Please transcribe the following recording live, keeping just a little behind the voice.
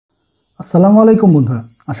আসসালামু আলাইকুম বন্ধুরা,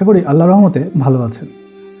 আশা করি আল্লাহর রহমতে ভালো আছেন।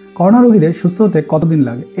 করোনা রোগীদের সুস্থ হতে কতদিন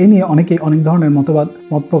লাগে এই নিয়ে অনেকেই অনেক ধরনের মত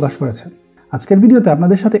প্রকাশ করেছেন। আজকের ভিডিওতে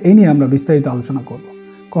আপনাদের সাথে এই নিয়ে আমরা বিস্তারিত আলোচনা করব।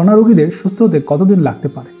 করোনা রোগীদের সুস্থ হতে কতদিন লাগতে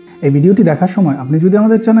পারে। এই ভিডিওটি দেখার সময় আপনি যদি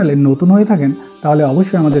আমাদের চ্যানেলে নতুন হয়ে থাকেন তাহলে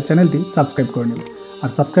অবশ্যই আমাদের চ্যানেলটি সাবস্ক্রাইব করে নেবেন, আর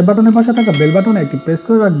সাবস্ক্রাইব বাটনের পাশে থাকা বেল বাটনে একটি প্রেস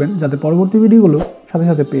করে রাখবেন যাতে পরবর্তী ভিডিওগুলো সাথে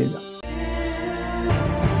সাথে পেয়ে যান।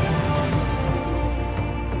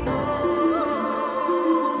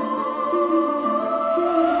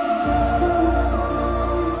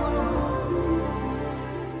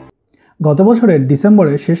 গত বছরের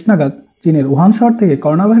ডিসেম্বরের শেষ নাগাদ চীনের উহান শহর থেকে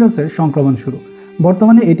করোনা ভাইরাসের সংক্রমণ শুরু।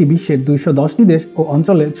 বর্তমানে এটি বিশ্বের 210টি দেশ ও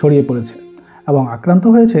অঞ্চলে ছড়িয়ে পড়েছে এবং আক্রান্ত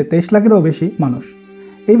হয়েছে 23 লাখেরও বেশি মানুষ।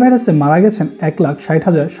 এই ভাইরাসে মারা গেছেন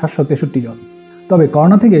 1,60,763 জন। তবে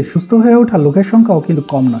করোনা থেকে সুস্থ হয়ে ওঠা লোকের সংখ্যাও কিন্তু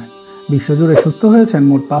কম নয়। বিশ্বজুড়ে সুস্থ হয়েছেন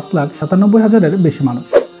মোট 5,97,000-এর বেশি মানুষ।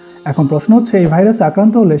 এখন প্রশ্ন হচ্ছে, এই ভাইরাসে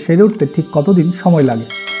আক্রান্ত হলে সেরে উঠতে ঠিক কতদিন সময় লাগে।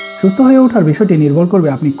 সুস্থ হয়ে ওঠার বিষয়টি নির্ভর করবে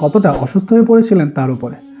আপনি কতটা অসুস্থ হয়ে পড়েছিলেন তার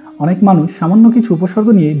উপরে। অনেক মানুষ সামান্য কিছু উপসর্গ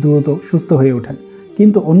নিয়ে দ্রুত সুস্থ হয়ে ওঠেন,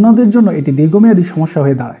 কিন্তু অন্যদের জন্য এটি দীর্ঘমেয়াদী সমস্যা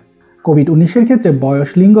হয়ে দাঁড়ায়। কোভিড-19-এর ক্ষেত্রে বয়স,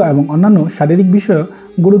 লিঙ্গ এবং অন্যান্য শারীরিক বিষয়ও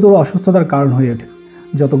গুরুতর অসুস্থতার কারণ হয়ে ওঠে।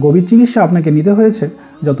 যত গভীর চিকিৎসা আপনাকে নিতে হয়েছে,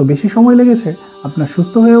 যত বেশি সময় লেগেছে, আপনার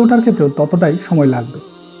সুস্থ হয়ে ওঠার ক্ষেত্রেও ততটাই সময় লাগবে।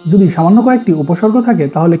 যদি সামান্য কয়েকটি উপসর্গ থাকে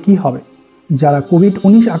তাহলে কি হবে? যারা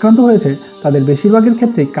কোভিড-19 আক্রান্ত হয়েছে তাদের বেশিরভাগের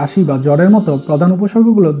ক্ষেত্রেই কাশি বা জ্বরের মতো প্রধান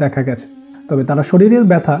উপসর্গগুলো দেখা গেছে। তবে তারা শরীরের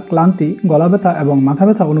ব্যথা, ক্লান্তি, গলা ব্যথা এবং মাথা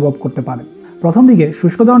ব্যথা অনুভব করতে পারে। প্রথম দিকে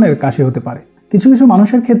শুষ্ক ধরনের কাশি হতে পারে। কিছু কিছু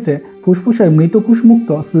মানুষের ক্ষেত্রে ফুসফুসের মৃত কোষমুক্ত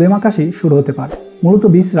স্লেমা কাশি শুরু হতে পারে। মূলত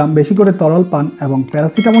বিশ্রাম, বেশি করে তরল পান এবং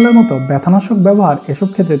প্যারাসিটামলের মতো ব্যথানাশক ব্যবহার এসব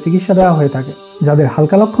ক্ষেত্রে চিকিৎসা দেওয়া হয়ে থাকে। যাদের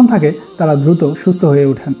হালকা লক্ষণ থাকে তারা দ্রুত সুস্থ হয়ে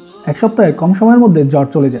ওঠেন। এক সপ্তাহের কম সময়ের মধ্যে জ্বর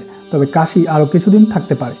চলে যায়, তবে কাশি আরও কিছুদিন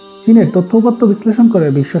থাকতে পারে। চীনের তথ্য বিশ্লেষণ করে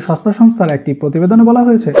বিশ্ব স্বাস্থ্য সংস্থার একটি প্রতিবেদনে বলা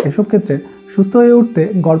হয়েছে, এসব ক্ষেত্রে সুস্থ হয়ে উঠতে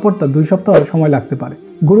গড়পড়তা 2 সপ্তাহ সময় লাগতে পারে।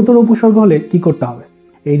 গুরুতর উপসর্গ হলে কি করতে হবে?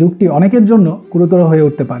 এই রোগটি অনেকের জন্য গুরুতর হয়ে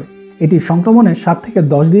উঠতে পারে। এটি সংক্রমণের 7 থেকে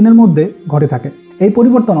 10 দিনের মধ্যে ঘটে থাকে। এই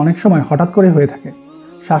পরিবর্তন অনেক সময় হঠাৎ করে হয়ে থাকে।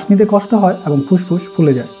 শ্বাস নিতে কষ্ট হয় এবং ফুসফুস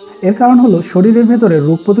ফুলে যায়। এর কারণ হলো শরীরের ভেতরে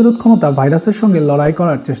রোগ প্রতিরোধ ক্ষমতা ভাইরাসের সঙ্গে লড়াই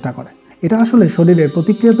করার চেষ্টা করে। এটা আসলে শরীরের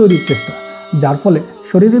প্রতিক্রিয়া তৈরির চেষ্টা, যার ফলে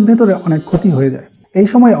শরীরের ভেতরে অনেক ক্ষতি হয়ে যায়। এই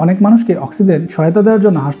সময় অনেক মানুষকে অক্সিজেন সহায়তা দেওয়ার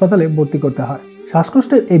জন্য হাসপাতালে ভর্তি করতে হয়।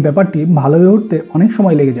 শ্বাসকষ্টের এই ব্যাপারটি ভালো হয়ে উঠতে অনেক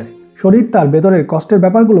সময় লেগে যায়। শরীর তার ভেতরের কষ্টের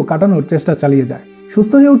ব্যাপারগুলো কাটানোর চেষ্টা চালিয়ে যায়।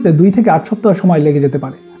 সুস্থ হয়ে উঠতে 2 থেকে 8 সপ্তাহ সময় লেগে যেতে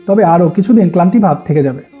পারে, তবে আরও কিছুদিন ক্লান্তিভাব থেকে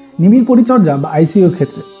যাবে। নিবিড় পরিচর্যা বা আইসিইউর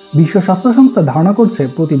ক্ষেত্রে বিশ্ব স্বাস্থ্য সংস্থা ধারণা করছে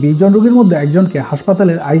প্রতি 20 জন রোগীর মধ্যে একজনকে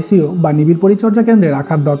হাসপাতালের আইসিইউ বা নিবিড় পরিচর্যা কেন্দ্রে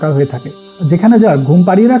রাখার দরকার হয়ে থাকে, যেখানে যার ঘুম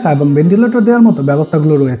পাড়িয়ে রাখা এবং ভেন্টিলেটর দেওয়ার মতো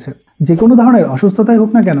ব্যবস্থাগুলো রয়েছে। যে কোনো ধরনের অসুস্থতাই হোক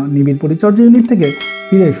না কেন, নিবিড় পরিচর্যা ইউনিট থেকে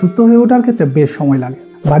ফিরে সুস্থ হয়ে ওঠার ক্ষেত্রে বেশ সময় লাগে।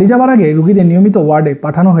 বাড়ি যাওয়ার আগে রোগীদের নিয়মিত ওয়ার্ডে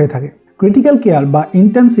পাঠানো হয়ে থাকে। ক্রিটিক্যাল কেয়ার বা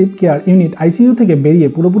ইন্টেনসিভ কেয়ার ইউনিট আইসিইউ থেকে বেরিয়ে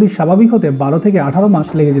পুরোপুরি স্বাভাবিক হতে 12 থেকে 18 মাস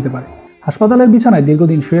লেগে যেতে পারে। হাসপাতালের বিছানায়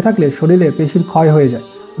দীর্ঘদিন শুয়ে থাকলে শরীরে পেশির ক্ষয় হয়ে যায়,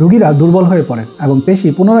 রোগীরা দুর্বল হয়ে পড়েন এবং পেশি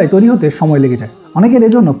পুনরায় তৈরি হতে সময় লেগে যায়। অনেকের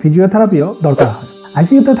এজন্য ফিজিওথেরাপিও দরকার হয়।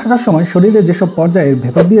 আইসিইউতে থাকার সময় শরীরে যেসব পর্যায়ের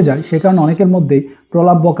ভেতর দিয়ে যায়, সে কারণে অনেকের মধ্যেই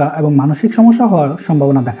প্রলাপ, বকা এবং মানসিক সমস্যা হওয়ার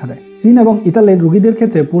সম্ভাবনা দেখা দেয়। চীন এবং ইতালির রোগীদের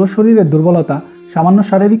ক্ষেত্রে পুরো শরীরের দুর্বলতা, সামান্য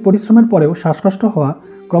শারীরিক পরিশ্রমের পরেও শ্বাসকষ্ট হওয়া,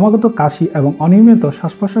 ক্রমাগত কাশি এবং অনিয়মিত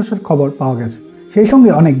শ্বাস প্রশ্বাসের খবর পাওয়া গেছে। সেই সঙ্গে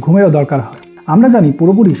অনেক ঘুমেরও দরকার হয়। আমরা জানি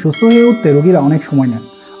পুরোপুরি সুস্থ হয়ে উঠতে রোগীরা অনেক সময় নেন,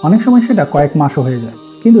 অনেক সময় সেটা কয়েক মাসও হয়ে যায়।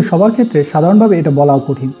 কিন্তু সবার ক্ষেত্রে সাধারণভাবে এটা বলাও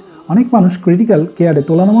কঠিন। অনেক মানুষ ক্রিটিক্যাল কেয়ারে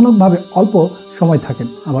তুলনামূলকভাবে অল্প সময় থাকেন,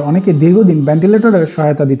 আবার অনেকে দীর্ঘদিন ভেন্টিলেটরের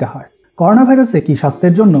সহায়তা দিতে হয়। করোনা ভাইরাসে কি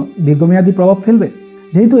স্বাস্থ্যের জন্য দীর্ঘমেয়াদী প্রভাব ফেলবে?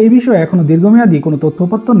 যেহেতু এই বিষয়ে এখনও দীর্ঘমেয়াদী কোনো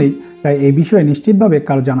তথ্যপত্র নেই, তাই এই বিষয়ে নিশ্চিতভাবে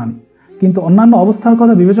কারো জানা নেই। কিন্তু অন্যান্য অবস্থার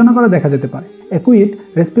কথা বিবেচনা করে দেখা যেতে পারে। অ্যাকুইট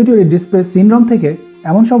রেসপিরেটরি ডিস্ট্রেস সিনড্রোম থেকে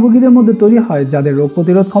এমন সব রোগীদের মধ্যে তৈরি হয় যাদের রোগ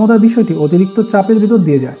প্রতিরোধ ক্ষমতার বিষয়টি অতিরিক্ত চাপের ভিতর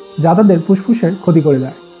দিয়ে যায়, যা তাদের ফুসফুসের ক্ষতি করে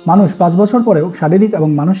দেয়। মানুষ 5 বছর পরেও শারীরিক এবং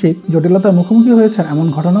মানসিক জটিলতার মুখোমুখি হয়েছেন এমন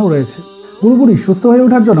ঘটনাও রয়েছে। পুরোপুরি সুস্থ হয়ে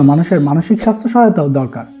ওঠার জন্য মানুষের মানসিক স্বাস্থ্য সহায়তাও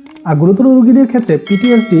দরকার। আর গুরুতর রোগীদের ক্ষেত্রে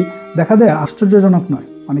পিটিএসডি দেখা দেয়া আশ্চর্যজনক নয়।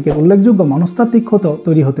 অনেকের উল্লেখযোগ্য মনস্তাত্ত্বিক ক্ষত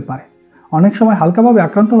তৈরি হতে পারে। অনেক সময় হালকাভাবে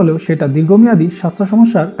আক্রান্ত হলেও সেটা দীর্ঘমেয়াদী স্বাস্থ্য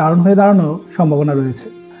সমস্যার কারণ হয়ে দাঁড়ানোর সম্ভাবনা রয়েছে।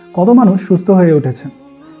 কত মানুষ সুস্থ হয়ে উঠেছেন?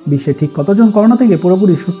 বিশ্বে ঠিক কতজন করোনা থেকে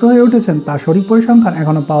পুরোপুরি সুস্থ হয়ে উঠেছেন তার সঠিক পরিসংখ্যান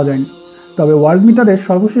এখনও পাওয়া যায়নি। তবে ওয়ার্ল্ড মিটারের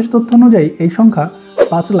সর্বশেষ তথ্য অনুযায়ী এই সংখ্যা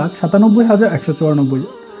 5,97,194।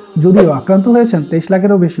 যদিও আক্রান্ত হয়েছেন 23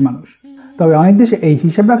 লাখেরও বেশি মানুষ। তবে অনেক দেশে এই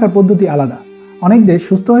হিসেব রাখার পদ্ধতি আলাদা। অনেক দেশ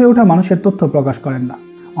সুস্থ হয়ে ওঠা মানুষের তথ্য প্রকাশ করেন না।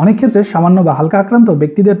 অনেক ক্ষেত্রে সামান্য বা হালকা আক্রান্ত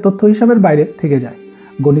ব্যক্তিদের তথ্য হিসাবের বাইরে থেকে যায়।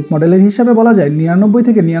 গণিত মডেলের হিসাবে বলা যায় 99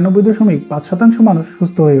 থেকে 99.5% মানুষ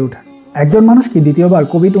সুস্থ হয়ে ওঠেন। একজন মানুষ কি দ্বিতীয়বার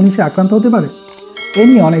কোভিড-19 আক্রান্ত হতে পারে? এ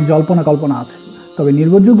নিয়ে অনেক জল্পনা কল্পনা আছে। তবে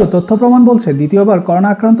নির্ভরযোগ্য তথ্য প্রমাণ বলছে দ্বিতীয়বার করোনা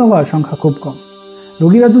আক্রান্ত হওয়ার সংখ্যা খুব কম।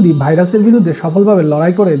 রোগীরা যদি ভাইরাসের বিরুদ্ধে সফলভাবে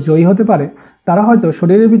লড়াই করে জয়ী হতে পারে, তারা হয়তো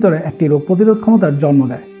শরীরের ভিতরে একটি রোগ প্রতিরোধ ক্ষমতার জন্ম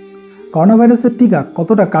দেয়। করোনা ভাইরাসের টিকা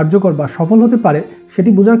কতটা কার্যকর বা সফল হতে পারে সেটি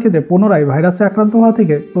বোঝার ক্ষেত্রে পুনরায় ভাইরাসে আক্রান্ত হওয়া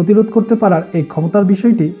থেকে প্রতিরোধ করতে পারার এই ক্ষমতার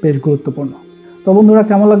বিষয়টি বেশ গুরুত্বপূর্ণ। তো বন্ধুরা,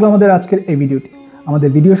 কেমন লাগলো আমাদের আজকের এই ভিডিওটি? আমাদের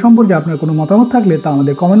ভিডিও সম্পর্কে আপনার কোনো মতামত থাকলে তা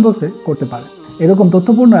আমাদের কমেন্ট বক্সে করতে পারেন। এরকম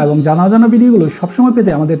তথ্যপূর্ণ এবং জানা ভিডিওগুলো সবসময় পেতে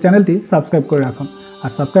আমাদের চ্যানেলটি সাবস্ক্রাইব করে রাখুন,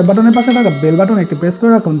 আর সাবস্ক্রাইব বাটনের পাশে থাকা বেল বাটন একটি প্রেস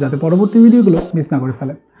করে রাখুন যাতে পরবর্তী ভিডিওগুলো মিস না করে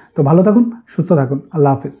ফেলেন। তো ভালো থাকুন, সুস্থ থাকুন,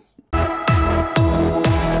 আল্লাহ হাফিজ।